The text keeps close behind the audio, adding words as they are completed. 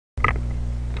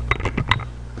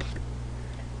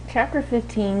Chapter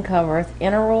 15 covers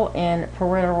enteral and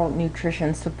parenteral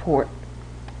nutrition support.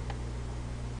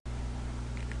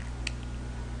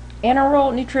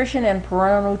 Enteral nutrition and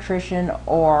parenteral nutrition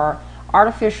are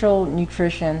artificial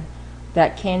nutrition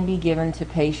that can be given to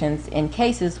patients in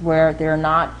cases where they're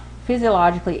not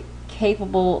physiologically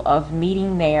capable of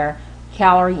meeting their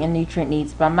calorie and nutrient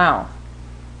needs by mouth.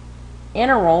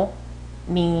 Enteral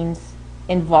means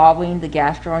involving the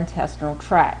gastrointestinal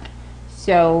tract.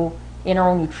 So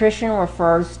enteral nutrition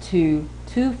refers to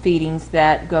tube feedings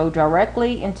that go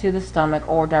directly into the stomach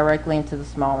or directly into the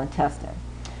small intestine.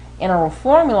 Enteral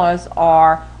formulas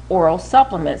are oral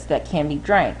supplements that can be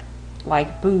drank,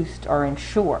 like Boost or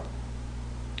Ensure.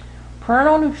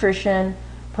 Parenteral nutrition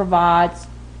provides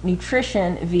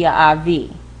nutrition via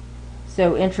IV,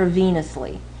 so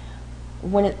intravenously.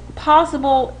 When it's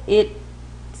possible,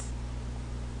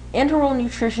 enteral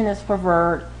nutrition is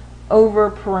preferred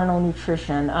over parenteral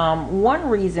nutrition. One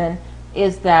reason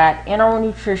is that enteral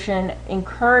nutrition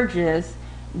encourages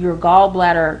your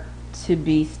gallbladder to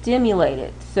be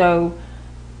stimulated, so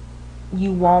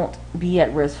you won't be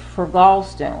at risk for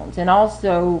gallstones. And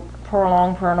also,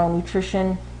 prolonged parenteral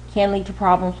nutrition can lead to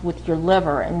problems with your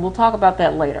liver, and we'll talk about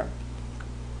that later.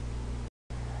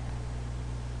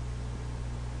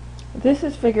 This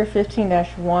is figure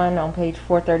 15-1 on page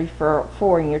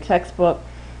 434 in your textbook,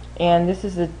 and this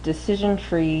is a decision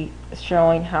tree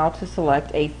showing how to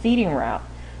select a feeding route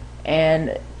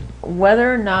and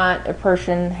whether or not a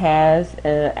person has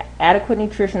adequate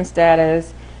nutrition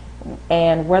status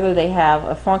and whether they have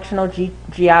a functional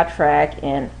GI tract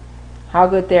and how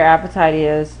good their appetite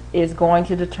is going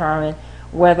to determine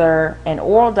whether an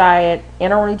oral diet,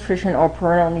 enteral nutrition, or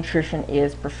parenteral nutrition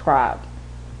is prescribed.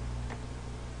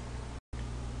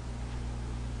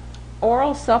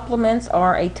 Oral supplements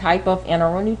are a type of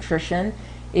enteral nutrition.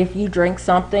 If you drink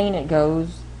something,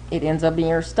 it ends up in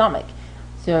your stomach.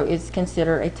 So it's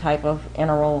considered a type of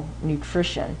enteral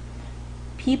nutrition.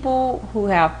 People who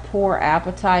have poor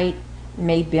appetite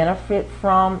may benefit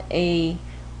from an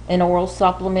oral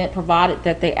supplement, provided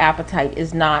that their appetite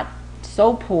is not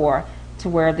so poor to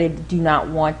where they do not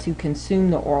want to consume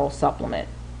the oral supplement.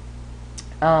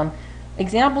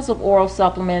 Examples of oral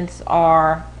supplements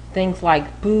are things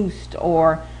like Boost,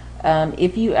 or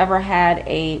if you ever had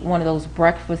one of those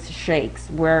breakfast shakes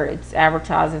where it's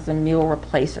advertised as a meal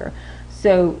replacer.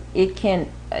 So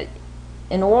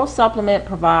an oral supplement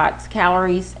provides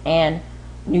calories and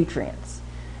nutrients.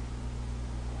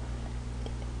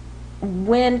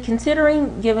 When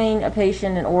considering giving a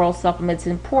patient an oral supplement, it's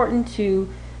important to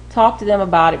talk to them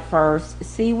about it first,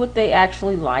 see what they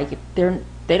actually like. If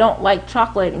they don't like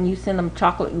chocolate and you send them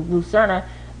chocolate Lucerna,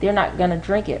 they're not going to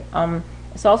drink it.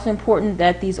 It's also important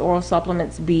that these oral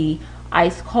supplements be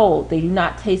ice cold. They do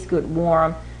not taste good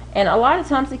warm, and a lot of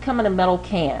times they come in a metal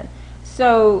can.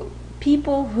 So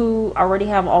people who already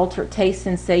have altered taste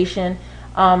sensation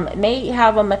may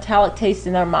have a metallic taste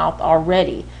in their mouth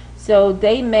already. So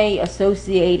they may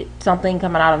associate something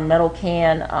coming out of a metal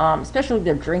can, especially if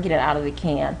they're drinking it out of the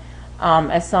can,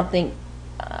 as something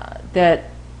that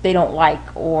they don't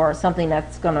like, or something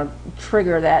that's going to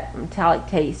trigger that metallic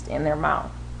taste in their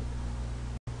mouth.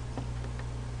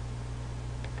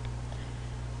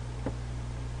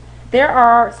 There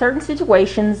are certain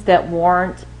situations that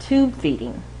warrant tube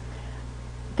feeding.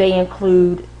 They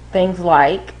include things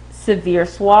like severe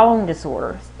swallowing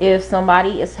disorders. If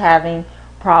somebody is having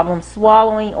problems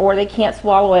swallowing or they can't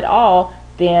swallow at all,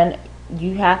 then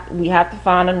we have to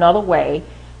find another way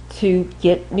to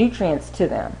get nutrients to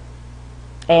them.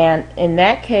 And in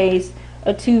that case,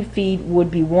 a tube feed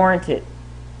would be warranted,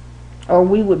 or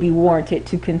we would be warranted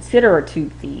to consider a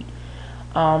tube feed.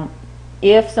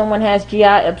 If someone has GI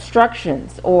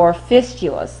obstructions or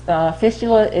fistulas,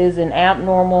 fistula is an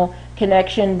abnormal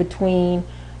connection between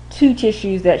two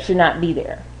tissues that should not be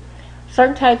there.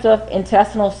 Certain types of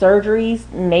intestinal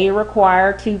surgeries may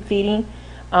require tube feeding.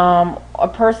 A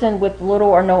person with little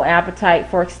or no appetite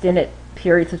for extended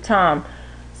periods of time.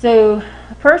 So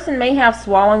a person may have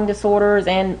swallowing disorders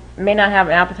and may not have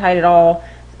an appetite at all.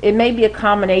 It may be a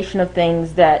combination of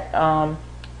things that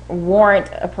warrant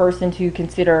a person to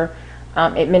consider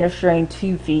administering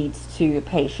tube feeds to a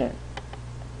patient.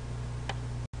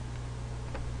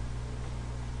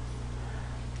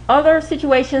 Other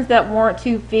situations that warrant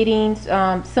tube feedings,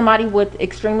 somebody with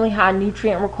extremely high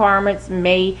nutrient requirements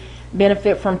may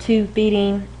benefit from tube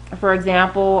feeding. For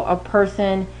example, a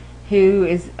person who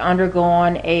is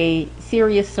undergone a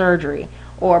serious surgery,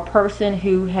 or a person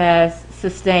who has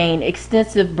sustained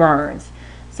extensive burns,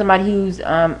 somebody who's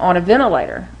on a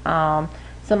ventilator,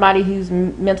 somebody who's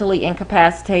mentally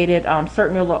incapacitated.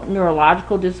 Certain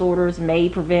neurological disorders may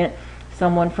prevent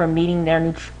someone from meeting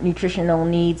their nutritional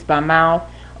needs by mouth,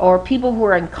 or people who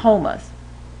are in comas.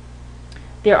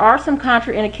 There are some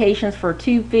contraindications for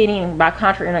tube feeding, and by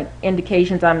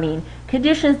contraindications I mean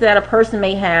conditions that a person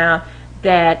may have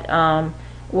that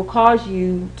will cause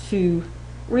you to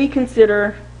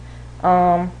reconsider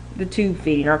the tube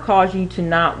feeding, or cause you to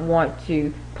not want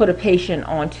to put a patient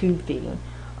on tube feeding.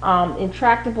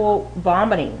 Intractable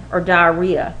vomiting or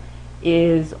diarrhea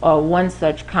is one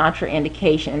such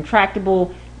contraindication.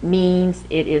 Intractable means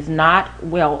it is not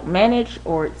well managed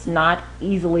or it's not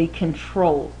easily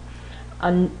controlled.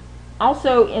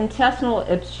 Also, intestinal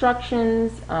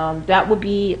obstructions, that would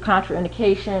be a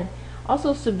contraindication.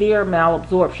 Also, severe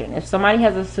malabsorption. If somebody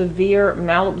has a severe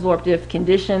malabsorptive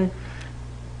condition,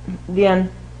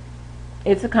 then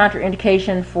it's a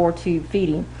contraindication for tube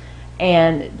feeding,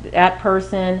 and that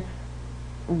person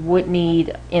would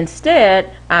need instead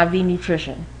IV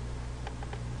nutrition.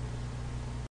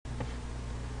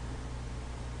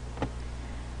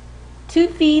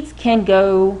 Tube feeds can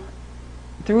go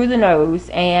through the nose,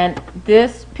 and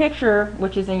this picture,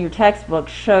 which is in your textbook,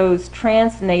 shows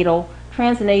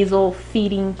transnasal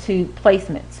feeding tube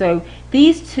placement. So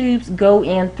these tubes go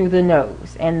in through the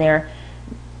nose, and there are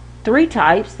three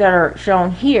types that are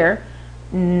shown here: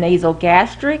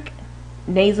 nasogastric,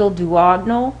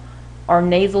 nasoduodenal, or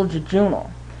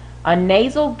nasojejunal. A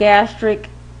nasogastric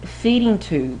feeding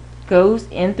tube goes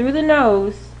in through the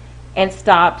nose and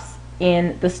stops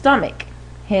in the stomach,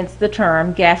 hence the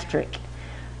term gastric.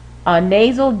 A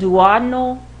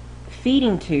nasoduodenal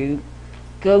feeding tube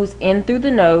goes in through the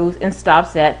nose and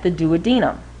stops at the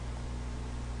duodenum,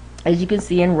 as you can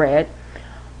see in red.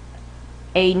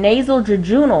 A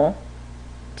nasojejunal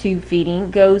tube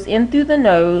feeding goes in through the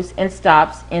nose and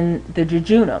stops in the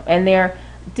jejunum, and there are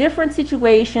different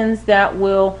situations that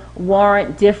will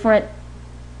warrant different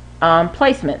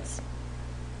placements.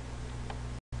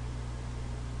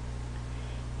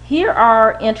 Here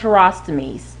are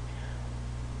enterostomies.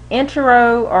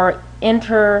 Entero or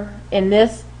enter in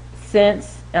this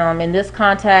sense, in this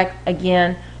context,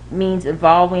 again, means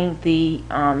involving the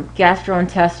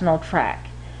gastrointestinal tract.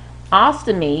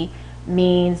 Ostomy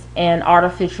means an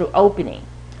artificial opening.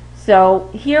 So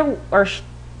here are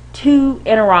two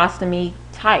enterostomy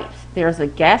types. There's a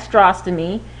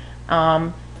gastrostomy.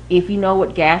 If you know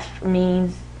what gastro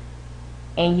means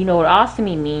and you know what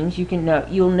ostomy means,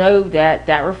 you'll know that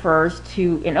that refers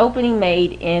to an opening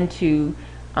made into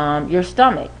your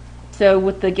stomach. So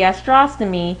with the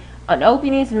gastrostomy, an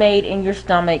opening is made in your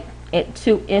stomach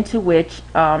into which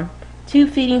tube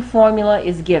feeding formula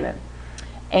is given.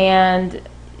 And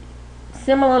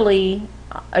similarly,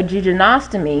 a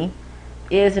jejunostomy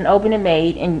is an opening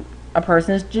made in a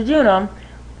person's jejunum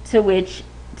to which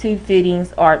tube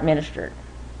feedings are administered.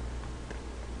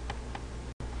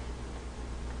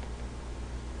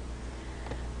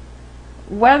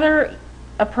 Whether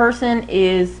a person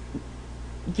is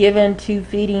given tube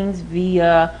feedings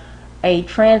via a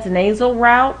transnasal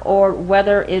route or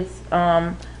whether it's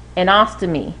an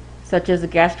ostomy, such as a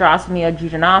gastrostomy or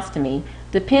jejunostomy,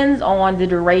 depends on the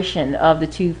duration of the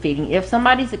tube feeding. If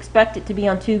somebody's expected to be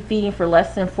on tube feeding for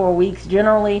less than 4 weeks,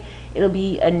 generally it'll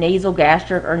be a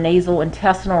nasogastric or nasal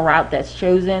intestinal route that's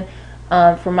chosen.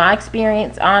 From my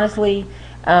experience, honestly,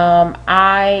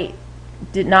 I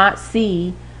did not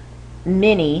see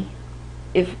many,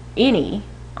 if any,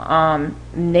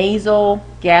 nasal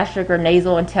gastric or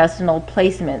nasal intestinal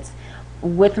placements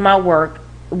with my work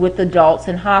with adults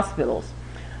in hospitals.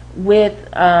 With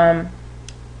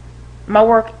my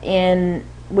work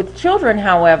with children,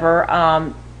 however,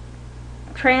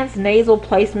 transnasal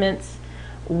placements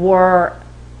were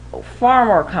far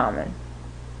more common.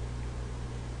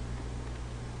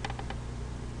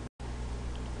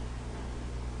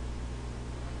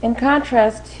 In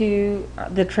contrast to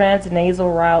the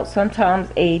transnasal route, sometimes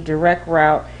a direct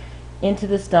route into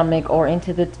the stomach or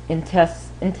into the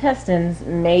intestines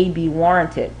may be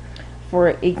warranted. For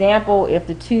example, if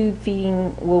the tube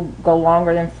feeding will go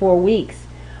longer than 4 weeks,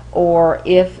 or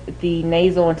if the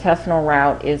nasal intestinal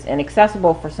route is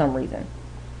inaccessible for some reason.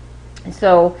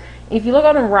 So if you look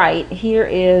on the right, here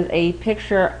is a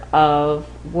picture of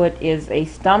what is a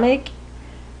stomach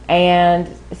and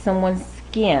someone's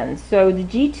skin. So the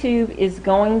G-tube is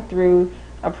going through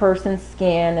a person's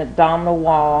skin, abdominal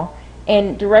wall,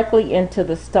 and directly into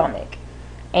the stomach.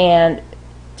 And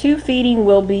tube feeding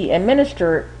will be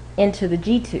administered into the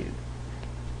G-tube.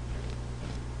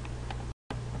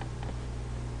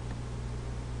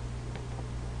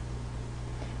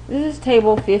 This is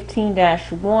table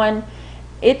 15-1.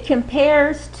 It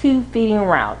compares tube feeding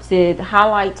routes. It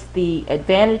highlights the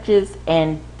advantages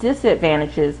and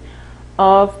disadvantages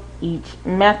of each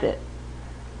method.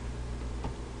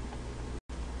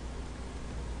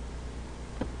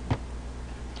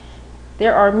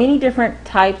 There are many different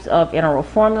types of enteral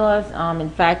formulas.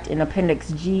 In fact, in Appendix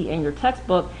G in your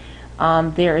textbook,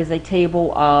 there is a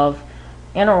table of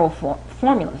enteral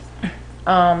formulas.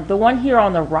 The one here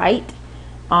on the right,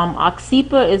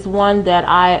 Oxypa, is one that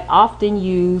I often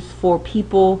use for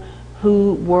people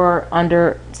who were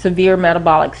under severe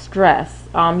metabolic stress,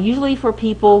 usually for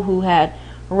people who had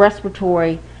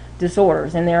respiratory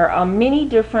disorders. And there are many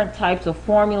different types of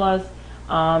formulas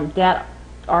that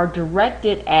are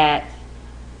directed at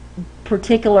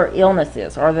particular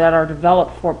illnesses, or that are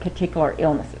developed for particular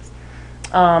illnesses.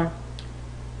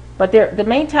 But the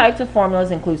main types of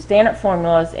formulas include standard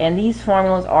formulas, and these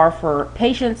formulas are for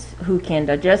patients who can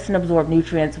digest and absorb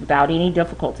nutrients without any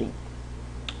difficulty.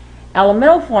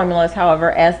 Elemental formulas, however,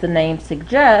 as the name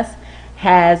suggests,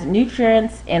 has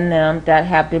nutrients in them that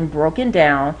have been broken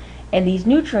down, and these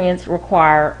nutrients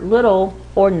require little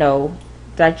or no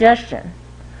digestion.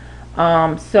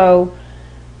 So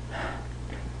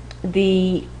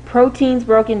the proteins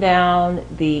broken down,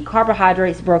 the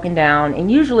carbohydrates broken down,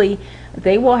 and usually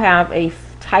they will have a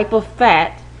type of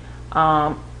fat,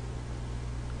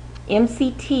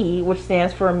 MCT, which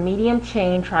stands for medium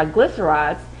chain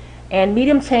triglycerides. And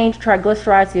medium chain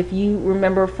triglycerides, if you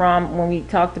remember from when we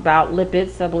talked about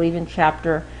lipids, I believe in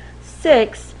chapter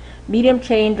 6, medium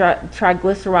chain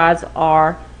triglycerides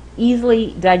are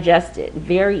easily digested,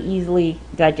 very easily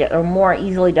digested, or more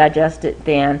easily digested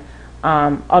than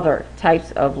other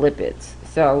types of lipids.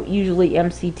 So usually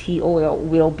MCT oil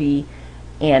will be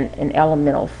in an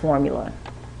elemental formula.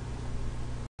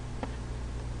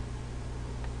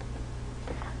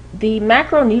 The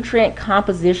macronutrient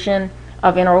composition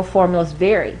of enteral formulas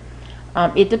vary.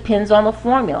 It depends on the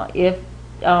formula. If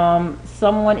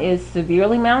someone is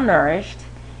severely malnourished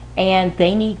and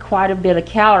they need quite a bit of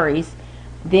calories,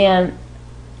 then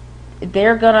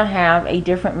they're going to have a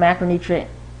different macronutrient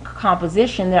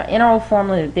composition. The enteral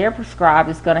formula that they're prescribed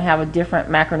is going to have a different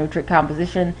macronutrient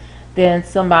composition than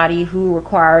somebody who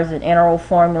requires an enteral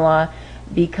formula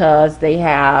because they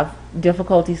have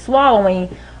difficulty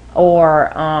swallowing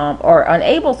or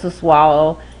unable to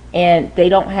swallow, and they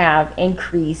don't have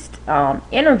increased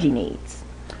energy needs.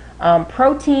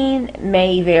 Protein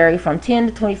may vary from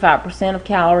 10 to 25% of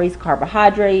calories,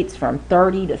 carbohydrates from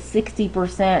 30 to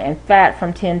 60%, and fat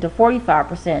from 10 to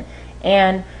 45%.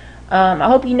 And I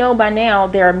hope you know by now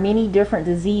there are many different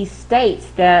disease states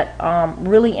that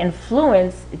really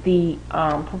influence the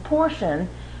proportion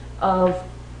of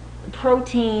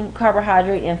protein,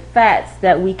 carbohydrate, and fats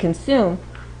that we consume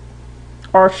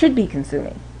or should be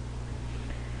consuming.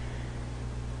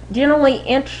 Generally,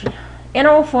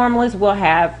 enteral formulas will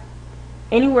have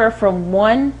anywhere from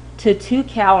 1 to 2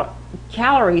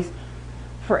 calories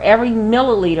for every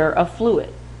milliliter of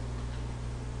fluid.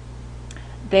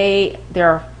 There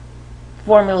are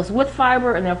formulas with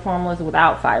fiber and there are formulas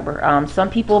without fiber. Some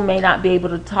people may not be able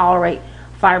to tolerate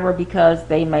fiber because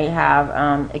they may have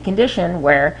a condition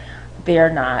where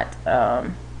they're not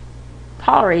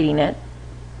tolerating it,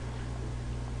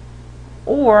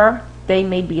 or they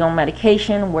may be on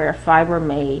medication where fiber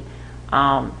may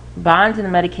bind to the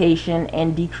medication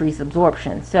and decrease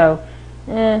absorption. So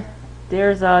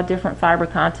there's different fiber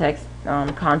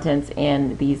contents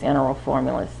in these enteral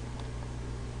formulas.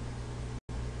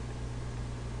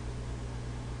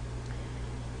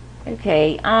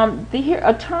 Okay,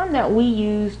 a term that we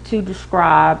use to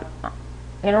describe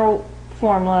enteral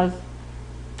formulas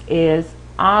is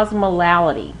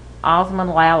osmolality.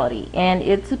 Osmolality, and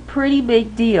it's a pretty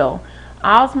big deal.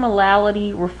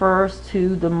 Osmolality refers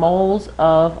to the moles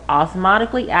of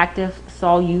osmotically active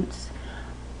solutes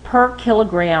per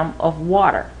kilogram of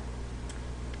water.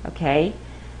 Okay,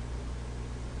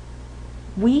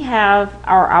 we have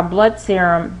our blood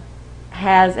serum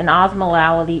has an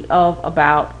osmolality of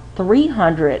about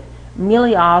 300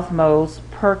 milliosmoles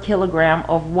per kilogram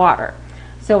of water.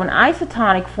 So an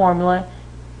isotonic formula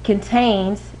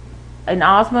contains an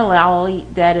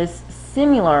osmolality that is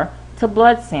similar to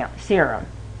blood serum.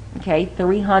 Okay,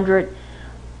 300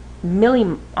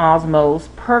 milliosmoles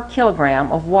per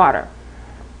kilogram of water.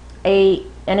 An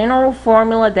enteral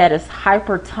formula that is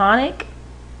hypertonic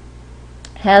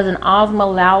has an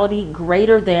osmolality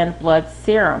greater than blood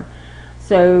serum.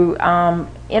 So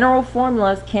enteral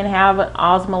formulas can have an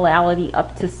osmolality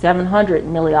up to 700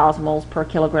 milliosmoles per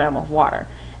kilogram of water,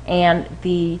 and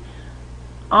the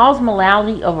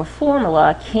osmolality of a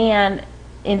formula can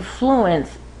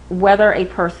influence whether a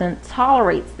person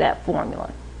tolerates that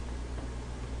formula.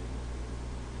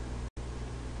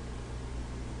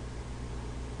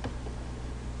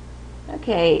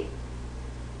 Okay,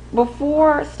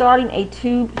 before starting a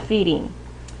tube feeding,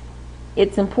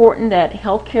 it's important that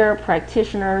healthcare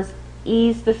practitioners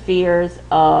ease the fears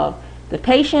of the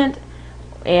patient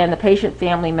and the patient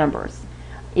family members.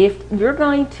 If you're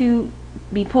going to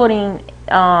be putting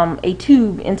a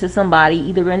tube into somebody,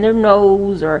 either in their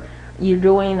nose, or you're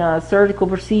doing a surgical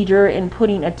procedure and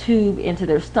putting a tube into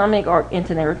their stomach or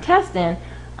into their intestine,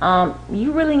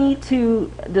 you really need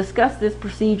to discuss this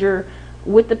procedure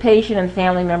with the patient and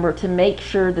family member to make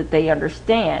sure that they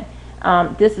understand.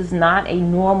 This is not a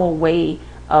normal way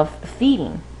of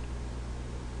feeding.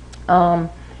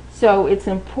 So it's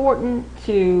important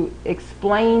to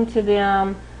explain to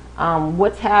them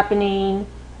what's happening,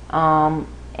 and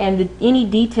any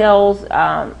details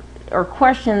or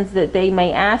questions that they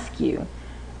may ask you,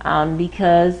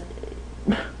 because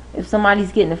if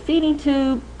somebody's getting a feeding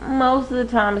tube, most of the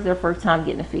time it's their first time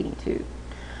getting a feeding tube.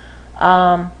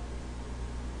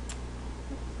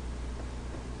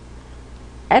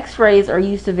 X-rays are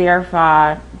used to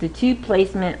verify the tube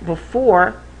placement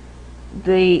before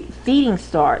the feeding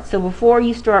starts. So before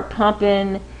you start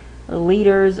pumping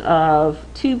liters of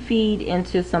tube feed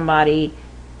into somebody,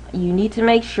 you need to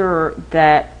make sure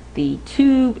that the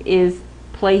tube is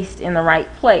placed in the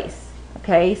right place.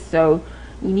 Okay, so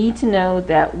you need to know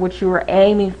that what you are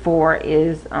aiming for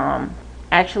is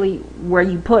actually where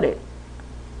you put it.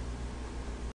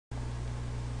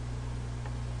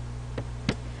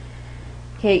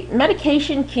 Okay,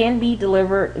 medication can be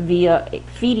delivered via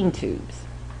feeding tubes.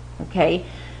 Okay,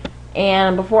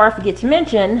 and before I forget to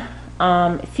mention,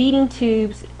 feeding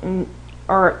tubes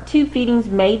or tube feedings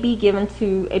may be given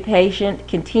to a patient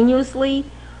continuously,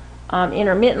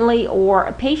 intermittently, or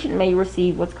a patient may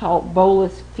receive what's called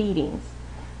bolus feedings.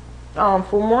 For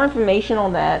more information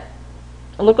on that,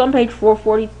 look on page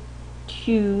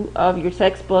 442 of your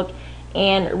textbook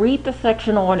and read the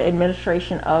section on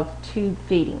administration of tube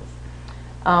feedings.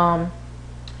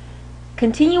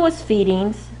 Continuous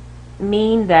feedings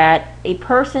mean that a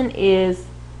person is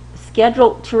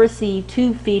scheduled to receive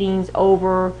tube feedings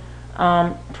over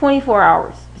 24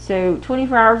 hours. So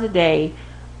 24 hours a day,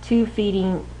 tube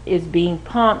feeding is being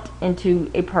pumped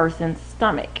into a person's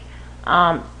stomach.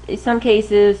 In some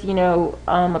cases, you know,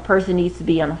 a person needs to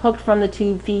be unhooked from the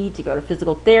tube feed to go to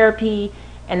physical therapy,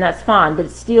 and that's fine, but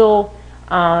it's still,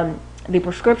 the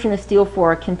prescription is still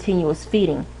for a continuous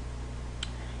feeding.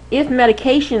 If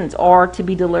medications are to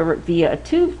be delivered via a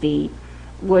tube feed,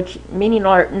 which many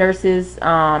nurses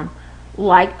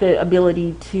like the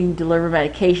ability to deliver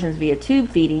medications via tube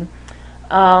feeding,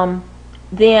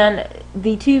 then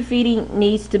the tube feeding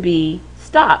needs to be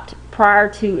stopped prior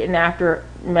to and after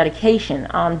medication.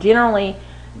 Generally,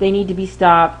 they need to be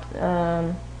stopped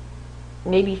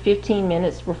maybe 15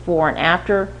 minutes before and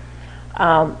after.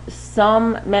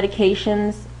 Some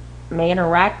medications may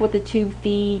interact with the tube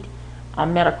feed.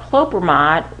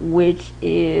 Metoclopramide, which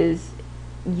is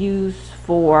used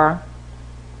for,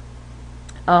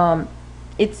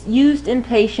 it's used in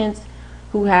patients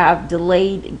who have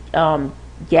delayed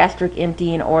gastric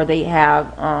emptying, or they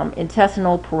have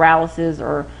intestinal paralysis,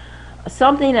 or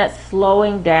something that's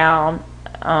slowing down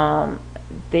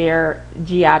their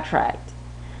GI tract.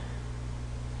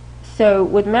 So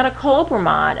with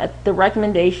metoclopramide, the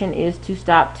recommendation is to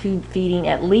stop tube feeding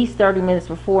at least 30 minutes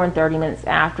before and 30 minutes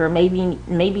after, maybe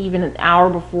even an hour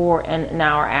before and an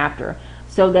hour after,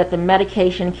 so that the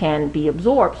medication can be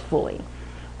absorbed fully.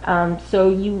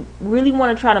 So you really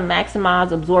want to try to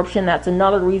maximize absorption. That's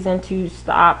another reason to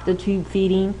stop the tube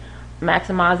feeding,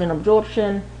 maximizing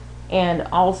absorption, and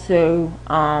also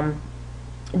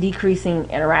decreasing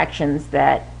interactions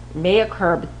that may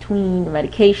occur between the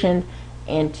medication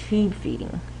and tube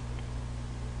feeding.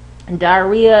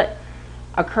 Diarrhea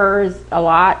occurs a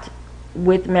lot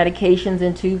with medications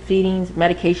and tube feedings.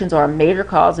 Medications are a major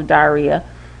cause of diarrhea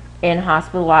in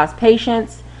hospitalized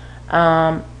patients.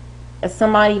 As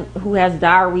somebody who has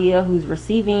diarrhea, who's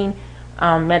receiving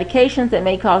medications that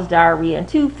may cause diarrhea and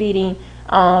tube feeding,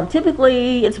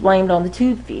 typically it's blamed on the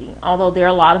tube feeding, although there are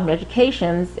a lot of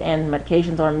medications, and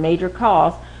medications are a major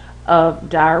cause of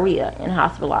diarrhea in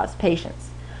hospitalized patients.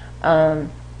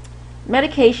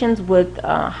 Medications with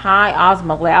high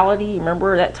osmolality,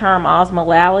 remember that term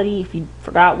osmolality, if you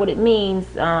forgot what it means,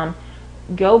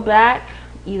 go back,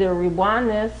 either rewind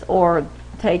this or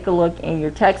take a look in your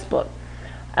textbook.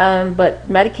 But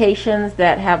medications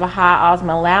that have a high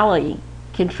osmolality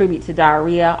contribute to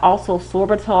diarrhea. Also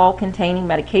sorbitol containing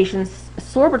medications.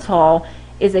 Sorbitol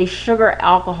is a sugar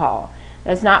alcohol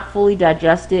that's not fully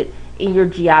digested in your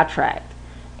GI tract,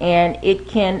 and it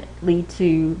can lead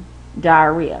to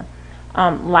diarrhea.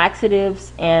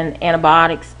 Laxatives and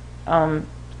antibiotics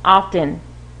often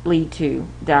lead to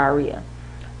diarrhea.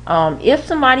 If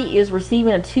somebody is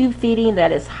receiving a tube feeding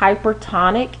that is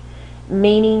hypertonic,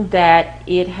 meaning that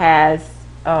it has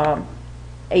a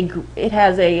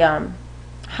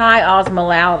high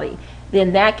osmolality,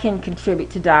 then that can contribute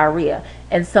to diarrhea.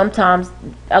 And sometimes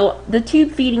the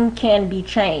tube feeding can be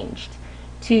changed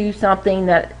to something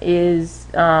that is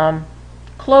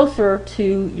closer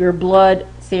to your blood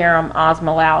serum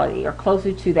osmolality, or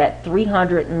closer to that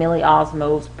 300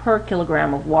 milliosmoles per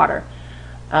kilogram of water.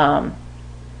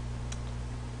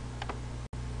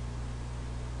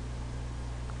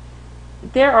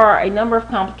 There are a number of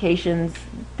complications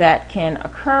that can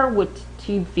occur with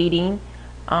tube feeding.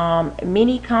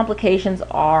 Many complications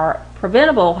are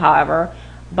preventable, however,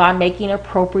 by making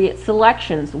appropriate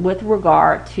selections with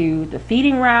regard to the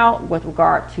feeding route, with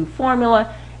regard to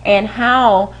formula, and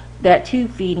how that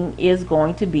tube feeding is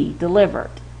going to be delivered.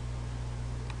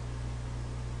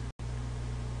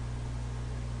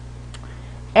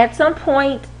 At some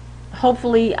point,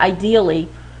 hopefully, ideally,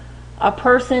 a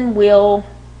person will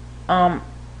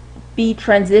be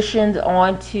transitioned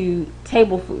onto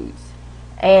table foods,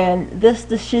 and this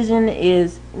decision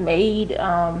is made,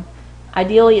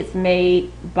 ideally it's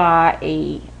made by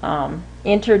a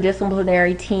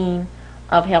interdisciplinary team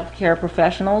of healthcare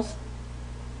professionals.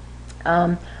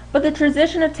 But the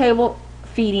transition of table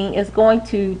feeding is going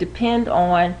to depend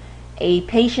on a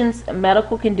patient's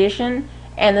medical condition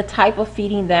and the type of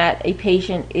feeding that a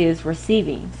patient is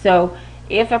receiving. So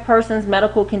if a person's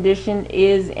medical condition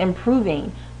is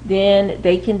improving, then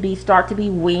they can start to be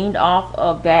weaned off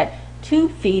of that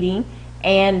tube feeding,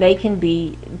 and they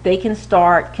can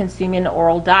start consuming an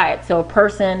oral diet. So a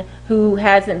person who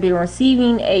hasn't been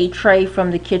receiving a tray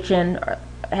from the kitchen,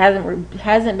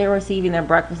 hasn't been receiving their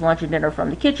breakfast, lunch, and dinner from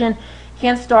the kitchen,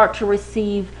 can start to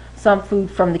receive some food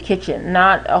from the kitchen.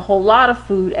 Not a whole lot of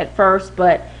food at first,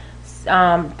 but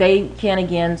they can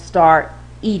again start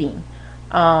eating.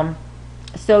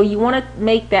 So you want to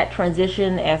make that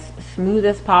transition as smooth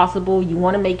as possible. You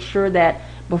want to make sure that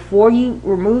before you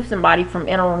remove somebody from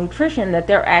enteral nutrition, that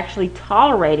they're actually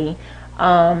tolerating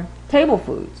table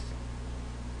foods.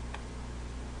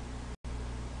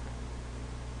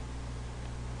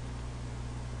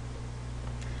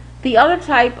 The other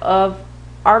type of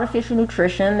artificial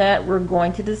nutrition that we're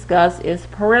going to discuss is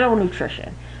parenteral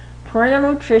nutrition.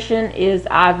 Parenteral nutrition is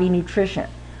IV nutrition.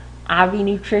 IV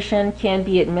nutrition can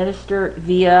be administered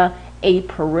via a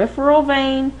peripheral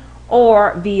vein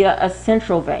or via a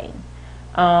central vein.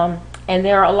 And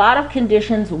there are a lot of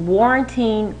conditions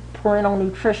warranting parenteral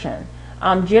nutrition.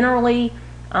 Generally,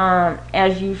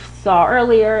 as you saw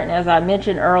earlier, and as I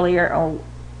mentioned earlier, when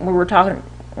we were talking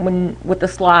with the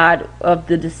slide of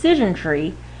the decision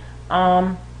tree,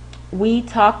 we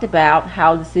talked about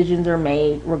how decisions are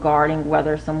made regarding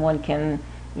whether someone can,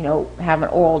 have an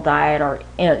oral diet, or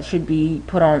it should be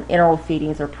put on enteral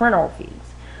feedings or parenteral feedings.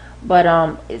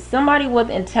 But somebody with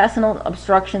intestinal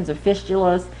obstructions or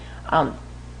fistulas,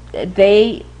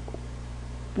 they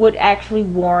would actually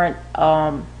warrant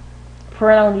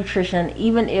parenteral nutrition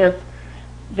even if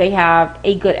they have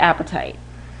a good appetite.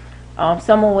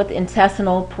 Someone with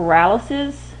intestinal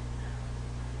paralysis,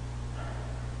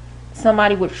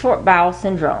 somebody with short bowel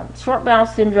syndrome. Short bowel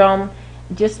syndrome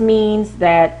just means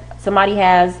that somebody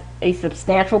has a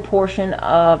substantial portion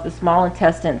of the small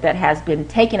intestine that has been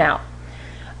taken out.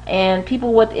 And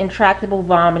people with intractable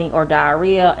vomiting or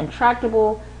diarrhea,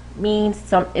 intractable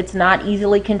means it's not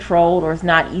easily controlled or it's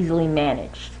not easily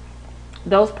managed.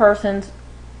 Those persons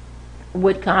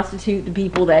would constitute the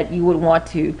people that you would want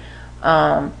to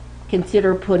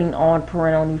consider putting on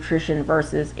parenteral nutrition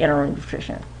versus enteral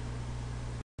nutrition.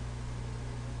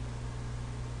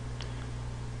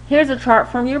 Here's a chart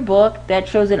from your book that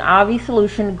shows an IV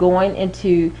solution going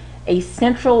into a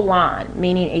central line,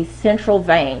 meaning a central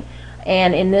vein.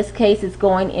 And in this case, it's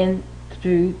going in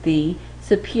through the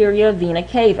superior vena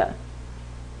cava.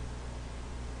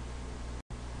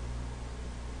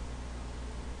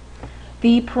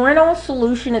 The parenteral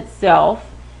solution itself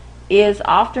is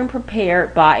often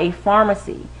prepared by a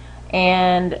pharmacy,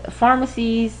 and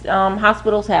pharmacies,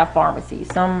 hospitals have pharmacies.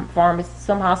 Some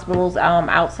hospitals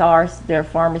outsource their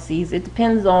pharmacies. It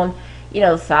depends on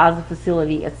the size of the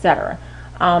facility, etc.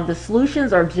 The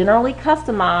solutions are generally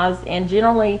customized, and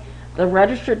generally the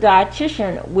registered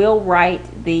dietitian will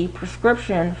write the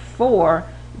prescription for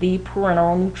the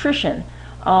parenteral nutrition.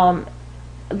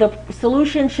 The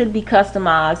solution should be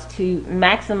customized to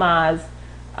maximize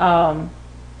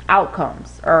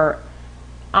outcomes or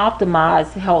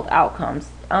optimize health outcomes.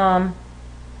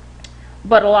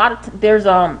 But a lot of there's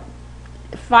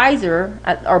Pfizer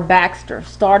or Baxter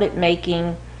started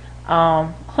making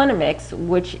Clinomix,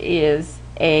 which is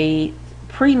a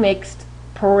pre-mixed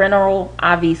parenteral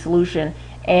IV solution,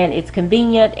 and it's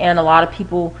convenient, and a lot of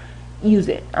people use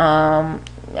it.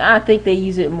 I think they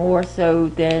use it more so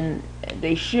than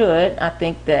they should. I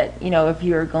think that, if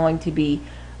you're going to be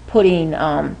putting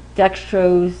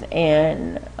dextrose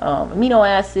and amino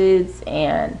acids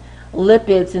and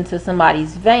lipids into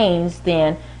somebody's veins,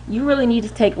 then you really need to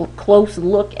take a close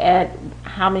look at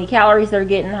how many calories they're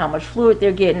getting, how much fluid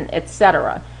they're getting,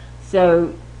 etc.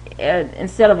 So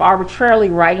instead of arbitrarily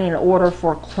writing an order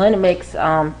for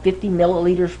Clinomix 50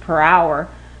 milliliters per hour,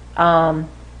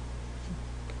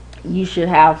 you should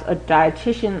have a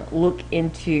dietitian look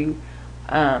into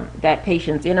that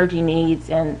patient's energy needs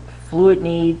and fluid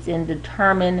needs and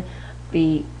determine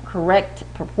the correct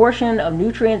proportion of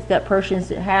nutrients that person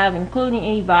should have, including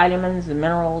any vitamins and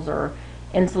minerals or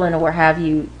insulin or what have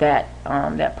you that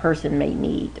that person may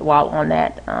need while on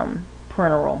that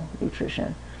parenteral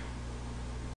nutrition.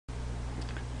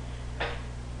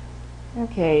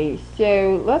 Okay,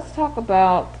 so let's talk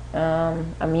about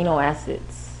amino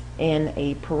acids in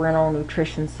a parenteral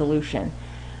nutrition solution.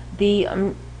 The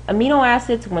amino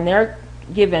acids, when they're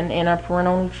given in a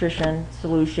parenteral nutrition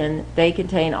solution, they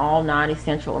contain all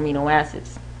non-essential amino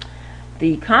acids.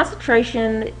 The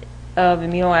concentration of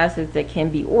amino acids that can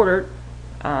be ordered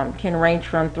can range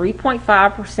from 3.5%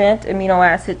 amino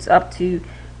acids up to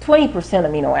 20%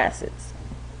 amino acids.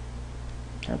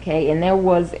 Okay, and there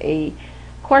was a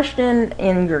question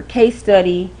in your case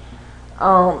study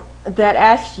that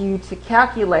asked you to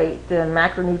calculate the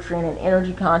macronutrient and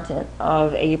energy content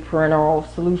of a parenteral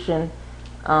solution,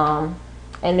 and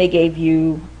they gave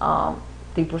you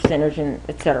the percentage and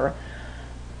etc.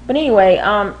 But anyway,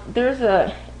 there's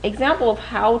a example of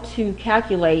how to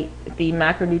calculate the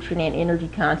macronutrient and energy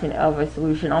content of a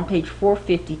solution on page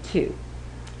 452.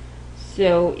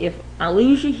 So if I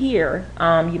lose you here,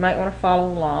 you might want to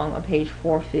follow along on page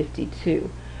 452.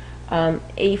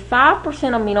 A 5%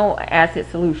 amino acid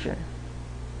solution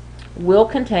will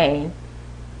contain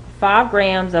 5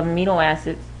 grams of amino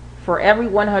acids for every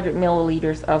 100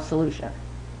 milliliters of solution.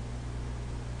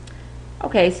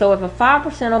 Okay, so if a 5%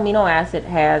 amino acid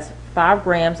has 5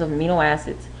 grams of amino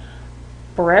acids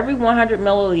for every 100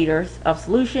 milliliters of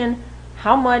solution,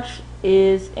 how much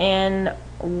is in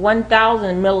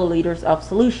 1,000 milliliters of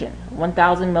solution?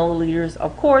 1,000 milliliters,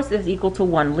 of course, is equal to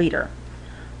 1 liter.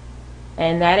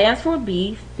 And that answer would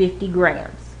be 50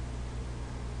 grams.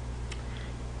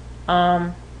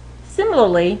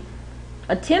 Similarly,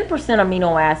 a 10%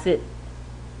 amino acid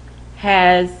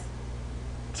has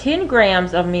 10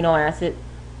 grams of amino acid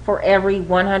for every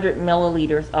 100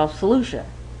 milliliters of solution.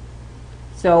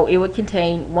 So it would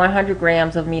contain 100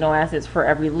 grams of amino acids for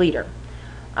every liter.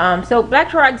 So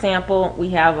back to our example,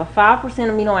 we have a 5%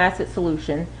 amino acid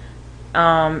solution,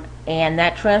 and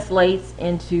that translates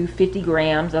into 50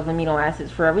 grams of amino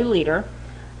acids for every liter.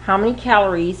 How many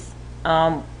calories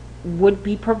would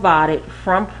be provided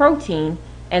from protein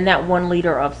in that 1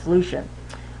 liter of solution?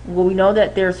 Well, we know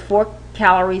that there's 4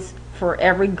 calories for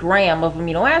every gram of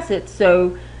amino acids,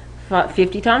 so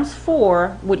 50 times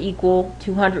 4 would equal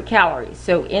 200 calories.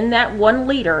 So in that 1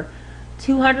 liter,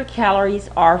 200 calories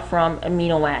are from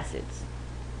amino acids.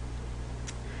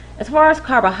 As far as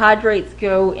carbohydrates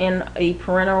go in a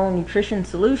parenteral nutrition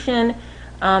solution,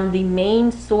 the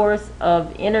main source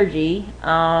of energy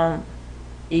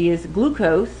is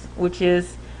glucose, which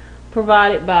is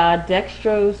provided by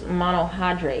dextrose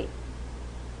monohydrate.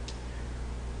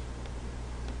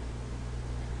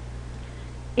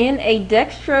 In a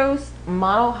dextrose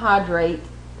monohydrate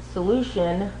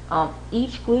solution,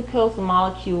 each glucose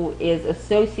molecule is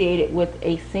associated with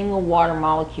a single water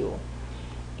molecule.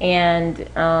 And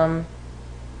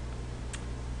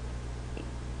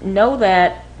know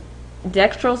that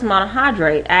dextrose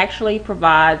monohydrate actually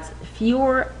provides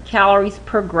fewer calories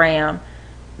per gram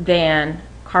than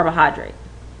carbohydrate.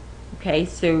 Okay,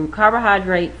 so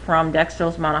carbohydrate from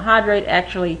dextrose monohydrate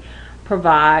actually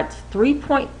provides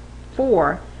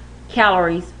 3.4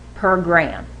 calories per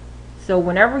gram. So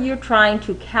whenever you're trying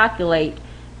to calculate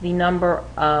the number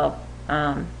of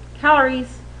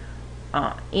calories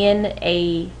in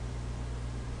a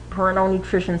parenteral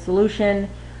nutrition solution,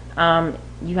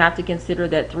 you have to consider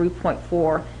that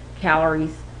 3.4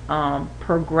 calories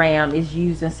per gram is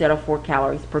used instead of 4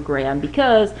 calories per gram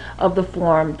because of the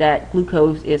form that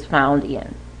glucose is found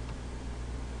in.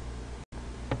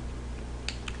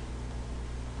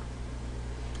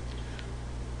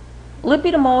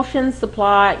 Lipid emulsions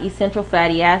supply essential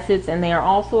fatty acids, and they are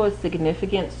also a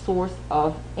significant source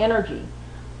of energy.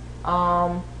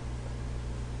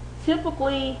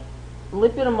 Typically,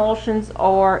 lipid emulsions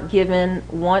are given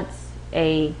once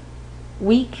a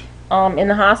week in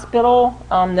the hospital.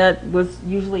 That was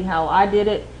usually how I did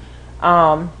it.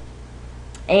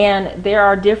 And there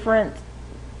are different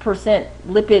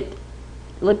lipid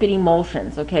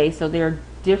emulsions. Okay, so there are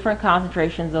different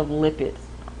concentrations of lipids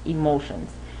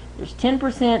emulsions. There's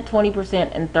 10%,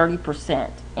 20%, and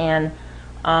 30%, and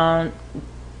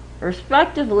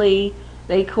respectively,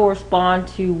 they correspond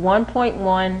to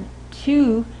 1.1,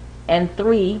 2, and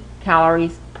 3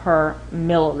 calories per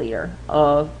milliliter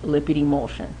of lipid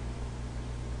emulsion.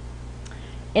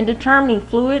 In determining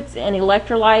fluids and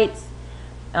electrolytes,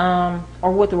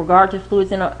 or with regard to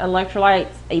fluids and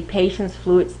electrolytes, a patient's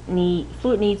fluid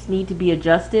needs need to be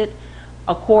adjusted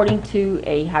according to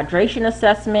a hydration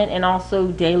assessment and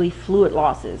also daily fluid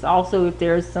losses. Also, if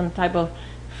there's some type of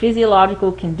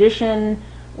physiological condition,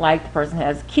 like the person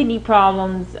has kidney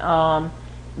problems,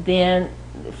 then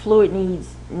fluid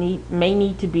may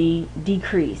need to be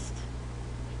decreased.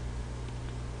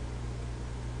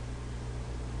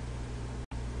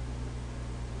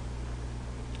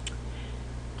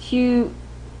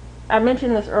 I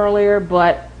mentioned this earlier,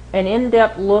 but an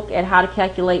in-depth look at how to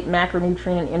calculate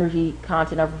macronutrient and energy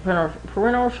content of a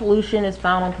parenteral solution is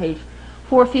found on page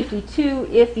 452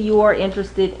 if you are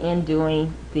interested in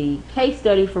doing the case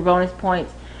study for bonus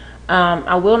points.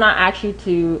 I will not ask you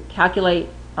to calculate,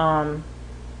 or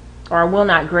I will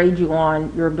not grade you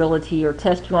on your ability or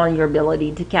test you on your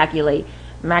ability to calculate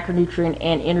macronutrient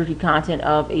and energy content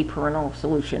of a parenteral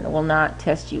solution. I will not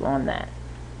test you on that.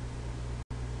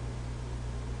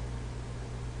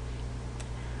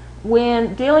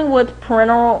 When dealing with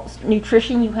parenteral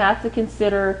nutrition, you have to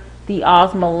consider the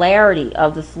osmolarity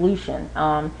of the solution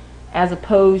as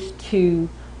opposed to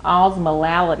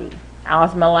osmolality.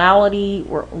 Osmolality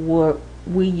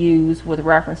we use with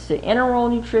reference to enteral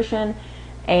nutrition,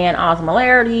 and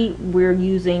osmolarity we're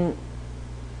using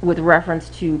with reference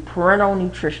to parenteral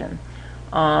nutrition.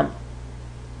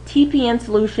 TPN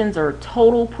solutions are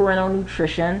total parenteral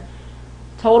nutrition.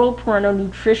 Total parenteral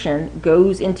nutrition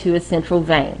goes into a central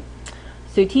vein.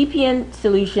 So TPN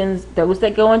solutions, those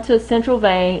that go into a central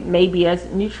vein, may be as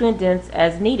nutrient dense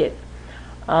as needed.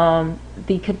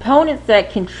 The components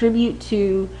that contribute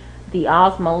to the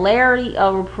osmolarity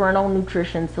of a parenteral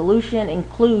nutrition solution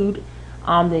include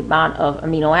the amount of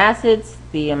amino acids,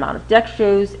 the amount of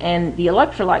dextrose, and the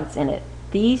electrolytes in it.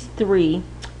 These three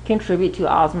contribute to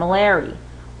osmolarity.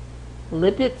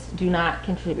 Lipids do not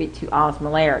contribute to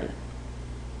osmolarity.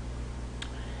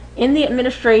 In the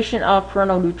administration of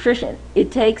parenteral nutrition, it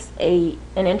takes an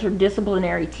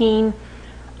interdisciplinary team.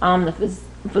 The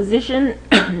physician,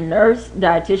 nurse,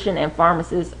 dietitian, and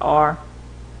pharmacist are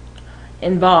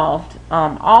involved,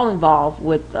 all involved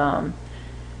with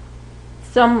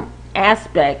some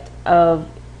aspect of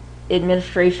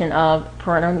administration of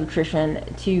parenteral nutrition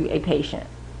to a patient.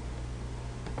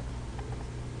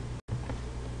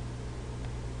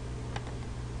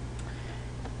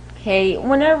 Okay,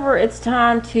 whenever it's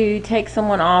time to take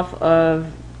someone off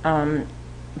of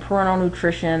parenteral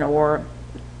nutrition or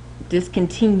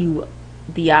discontinue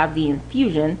the IV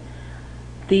infusion,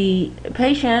 the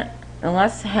patient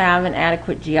must have an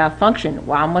adequate GI function.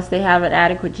 Why must they have an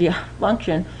adequate GI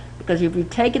function? Because if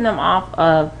you've taken them off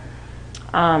of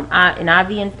an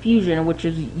IV infusion, which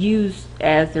is used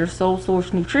as their sole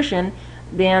source nutrition,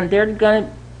 then they're going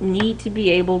to need to be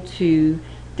able to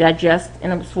digest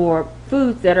and absorb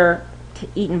foods that are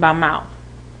eaten by mouth.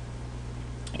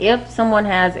 If someone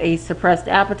has a suppressed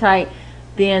appetite,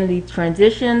 then the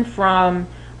transition from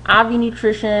IV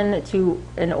nutrition to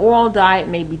an oral diet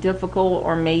may be difficult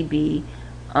or may be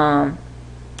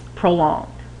prolonged.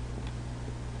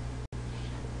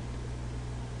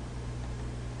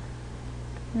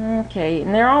 Okay,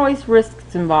 and there are always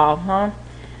risks involved, huh?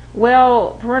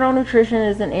 Well, parenteral nutrition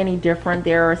isn't any different.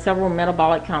 There are several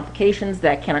metabolic complications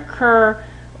that can occur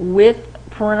with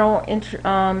parenteral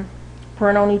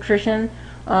nutrition.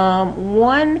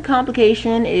 One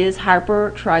complication is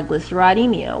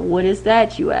hypertriglyceridemia. What is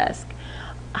that, you ask?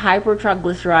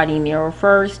 Hypertriglyceridemia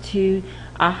refers to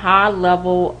a high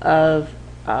level of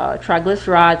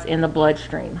triglycerides in the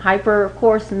bloodstream. Hyper, of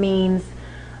course, means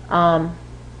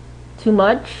too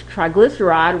much.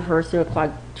 Triglyceride refers to a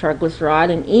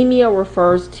triglyceride, and emia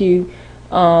refers to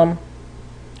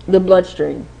the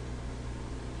bloodstream.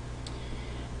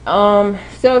 So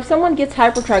if someone gets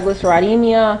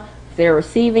hypertriglyceridemia, if they're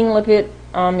receiving lipid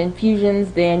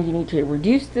infusions, then you need to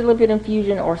reduce the lipid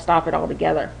infusion or stop it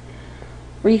altogether.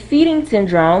 Refeeding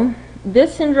syndrome.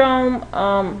 This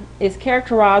syndrome is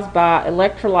characterized by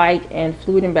electrolyte and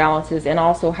fluid imbalances and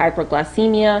also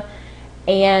hyperglycemia.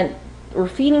 And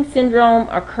refeeding syndrome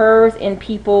occurs in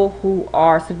people who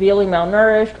are severely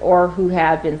malnourished or who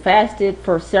have been fasted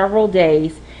for several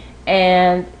days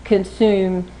and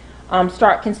consume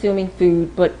start consuming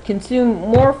food, but consume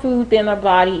more food than their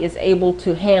body is able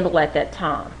to handle at that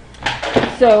time.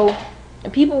 So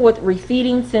people with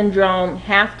refeeding syndrome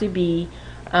have to be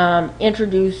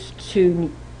introduced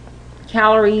to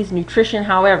calories, nutrition.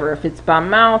 However, if it's by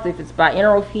mouth, if it's by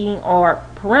enteral feeding or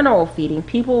parenteral feeding,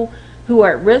 people who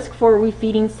are at risk for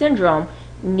refeeding syndrome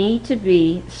need to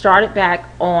be started back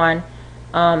on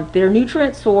their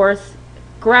nutrient source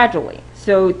gradually,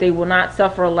 so they will not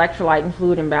suffer electrolyte and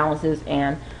fluid imbalances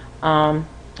and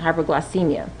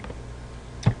hyperglycemia.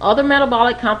 Other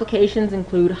metabolic complications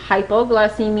include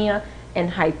hypoglycemia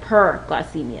and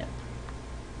hyperglycemia.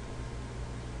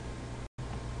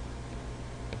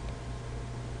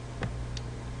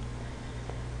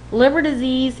 Liver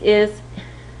disease is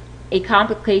a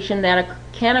complication that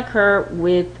can occur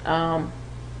with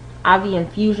IV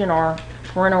infusion or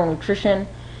parenteral nutrition.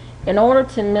 In order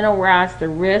to minimize the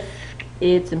risk,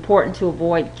 it's important to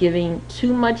avoid giving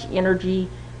too much energy,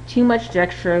 too much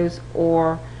dextrose,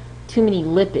 or too many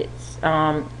lipids.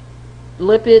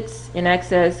 Lipids in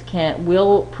excess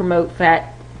will promote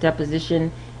fat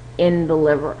deposition in the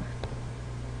liver.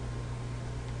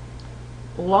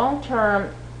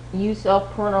 Long-term use of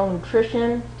parenteral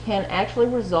nutrition can actually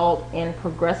result in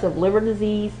progressive liver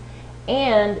disease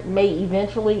and may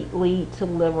eventually lead to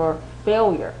liver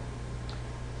failure.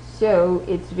 So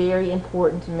it's very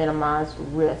important to minimize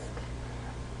risk.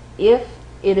 If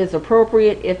it is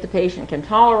appropriate, if the patient can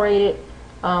tolerate it,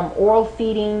 oral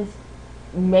feedings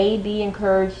may be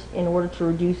encouraged in order to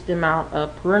reduce the amount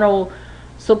of parenteral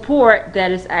support that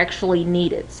is actually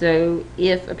needed. So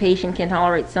if a patient can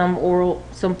tolerate some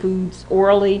foods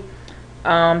orally,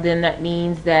 then that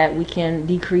means that we can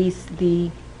decrease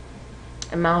the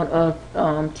amount of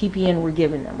TPN we're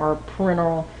giving them, or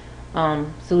parenteral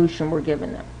solution we're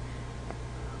giving them.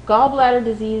 Gallbladder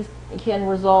disease can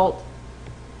result.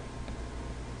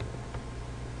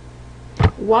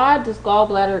 Why does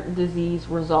gallbladder disease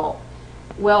result?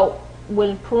 Well,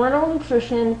 when parenteral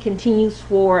nutrition continues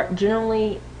for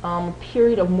generally a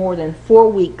period of more than 4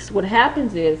 weeks, what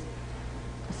happens is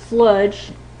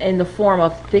sludge in the form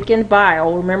of thickened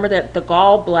bile. Remember that the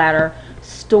gallbladder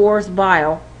stores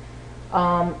bile.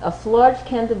 A sludge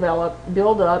can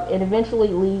build up, and eventually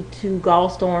lead to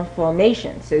gallstone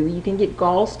formation. So you can get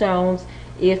gallstones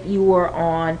if you are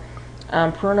on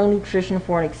parenteral nutrition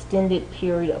for an extended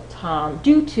period of time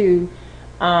due to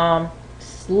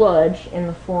sludge in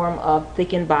the form of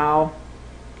thickened bile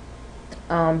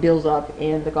builds up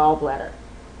in the gallbladder.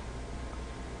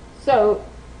 So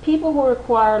people who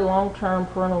require long-term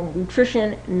parenteral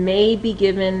nutrition may be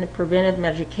given preventive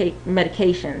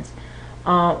medications,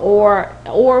 or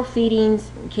oral feedings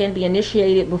can be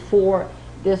initiated before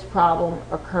this problem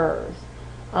occurs.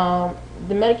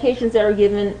 The medications that are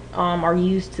given are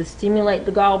used to stimulate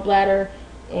the gallbladder,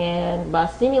 and by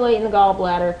stimulating the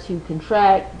gallbladder to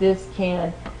contract, this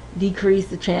can decrease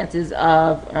the chances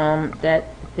of that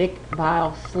thick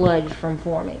bile sludge from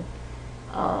forming.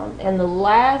 And the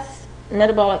last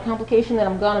metabolic complication that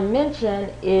I'm going to mention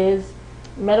is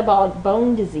metabolic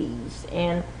bone disease,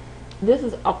 and this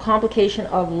is a complication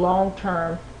of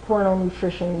long-term parenteral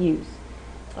nutrition use.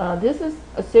 This is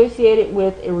associated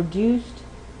with a reduced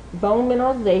bone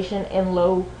mineralization and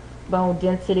low bone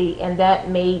density, and that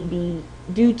may be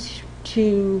due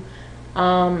to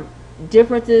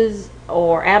differences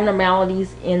or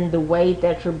abnormalities in the way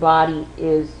that your body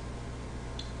is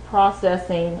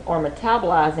processing or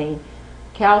metabolizing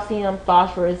calcium,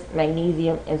 phosphorus,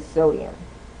 magnesium, and sodium.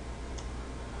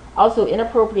 Also,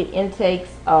 inappropriate intakes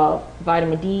of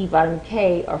vitamin D, vitamin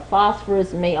K, or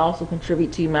phosphorus may also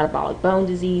contribute to metabolic bone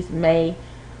disease.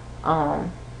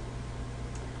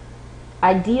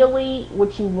 Ideally,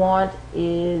 what you want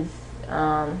is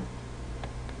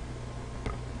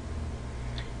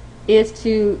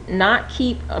to not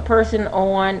keep a person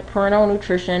on parenteral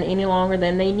nutrition any longer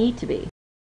than they need to be.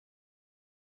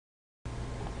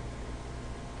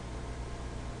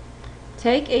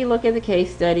 Take a look at the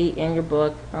case study in your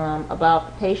book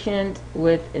about the patient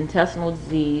with intestinal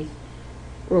disease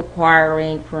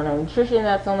requiring parenteral nutrition.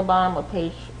 That's on the bottom of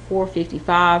page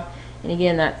 455, and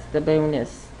again, that's the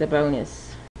bonus.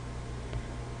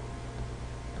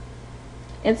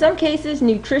 In some cases,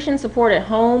 nutrition support at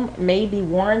home may be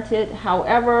warranted.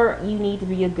 However, you need to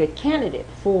be a good candidate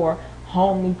for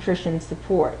home nutrition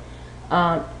support.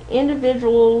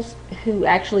 Individuals who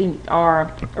actually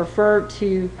are referred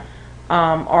to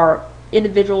are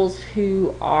individuals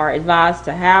who are advised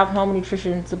to have home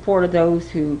nutrition support, are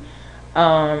those who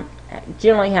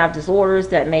generally have disorders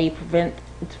that may prevent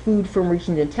food from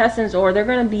reaching the intestines, or they're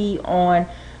going to be on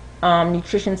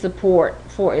nutrition support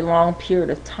for a long period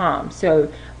of time. So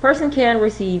a person can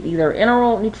receive either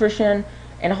enteral nutrition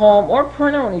at home or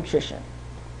parenteral nutrition.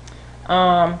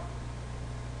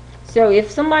 So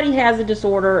if somebody has a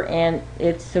disorder and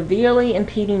it's severely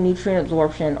impeding nutrient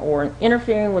absorption or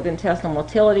interfering with intestinal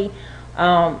motility,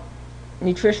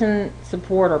 nutrition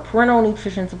support or parenteral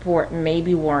nutrition support may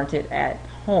be warranted at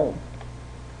home.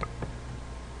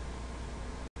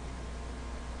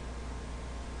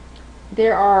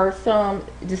 There are some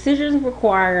decisions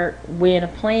required when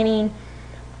planning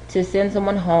to send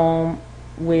someone home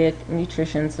with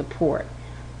nutrition support.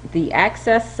 The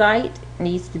access site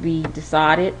needs to be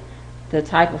decided. The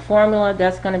type of formula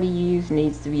that's going to be used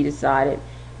needs to be decided,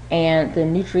 and the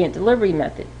nutrient delivery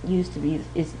method needs to be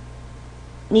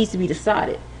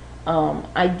decided.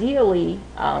 Ideally,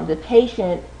 the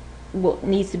patient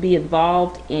needs to be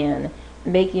involved in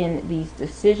making these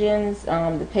decisions.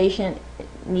 The patient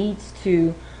needs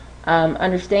to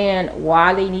understand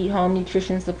why they need home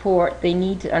nutrition support. They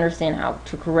need to understand how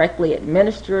to correctly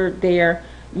administer their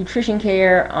nutrition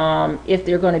care if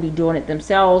they're going to be doing it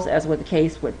themselves, as was the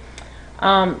case with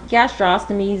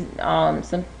gastrostomies.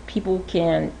 Some people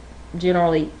can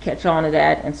generally catch on to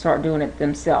that and start doing it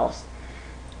themselves.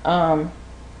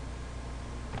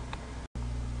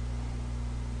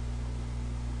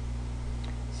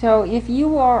 So if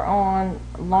you are on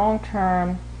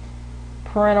long-term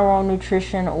parenteral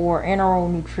nutrition or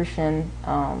enteral nutrition,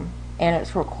 and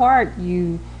it's required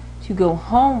you to go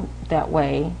home that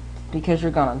way because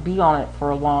you're going to be on it for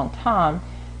a long time,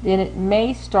 then it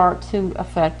may start to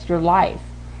affect your life.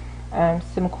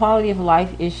 Some quality of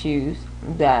life issues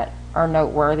that are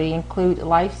noteworthy include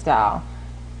lifestyle.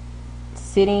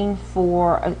 Sitting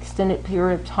for an extended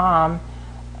period of time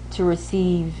to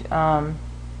receive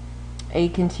a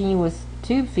continuous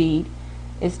tube feed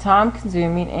is time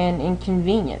consuming and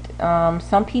inconvenient.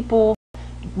 Some people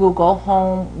will go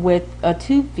home with a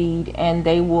tube feed and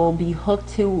they will be hooked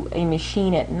to a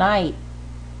machine at night,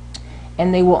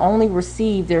 and they will only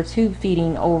receive their tube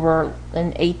feeding over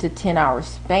an 8 to 10 hour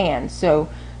span. So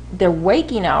their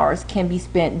waking hours can be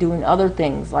spent doing other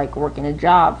things like working a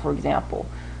job, for example.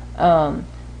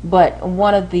 But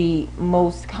one of the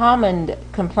most common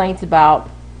complaints about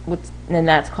and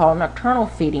that's called nocturnal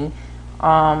feeding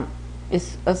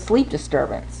is a sleep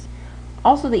disturbance.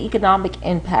 Also, the economic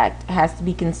impact has to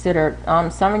be considered.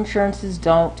 Some insurances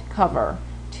don't cover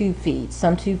tube feeds.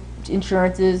 Some tube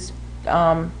insurances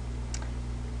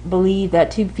believe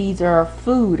that tube feeds are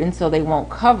food, and so they won't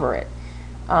cover it.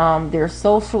 There are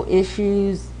social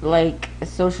issues like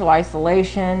social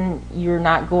isolation. You're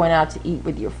not going out to eat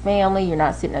with your family. You're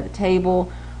not sitting at the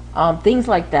table. Things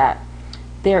like that.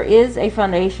 There is a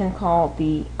foundation called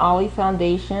the Ollie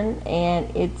Foundation,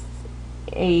 and it's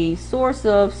a source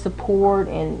of support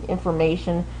and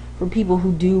information for people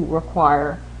who do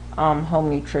require home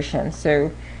nutrition.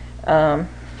 So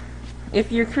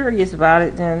if you're curious about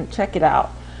it, then check it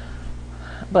out.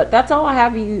 But that's all I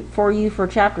have for you for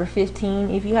chapter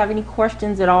 15. If you have any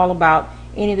questions at all about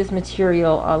any of this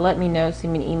material, let me know.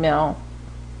 Send me an email.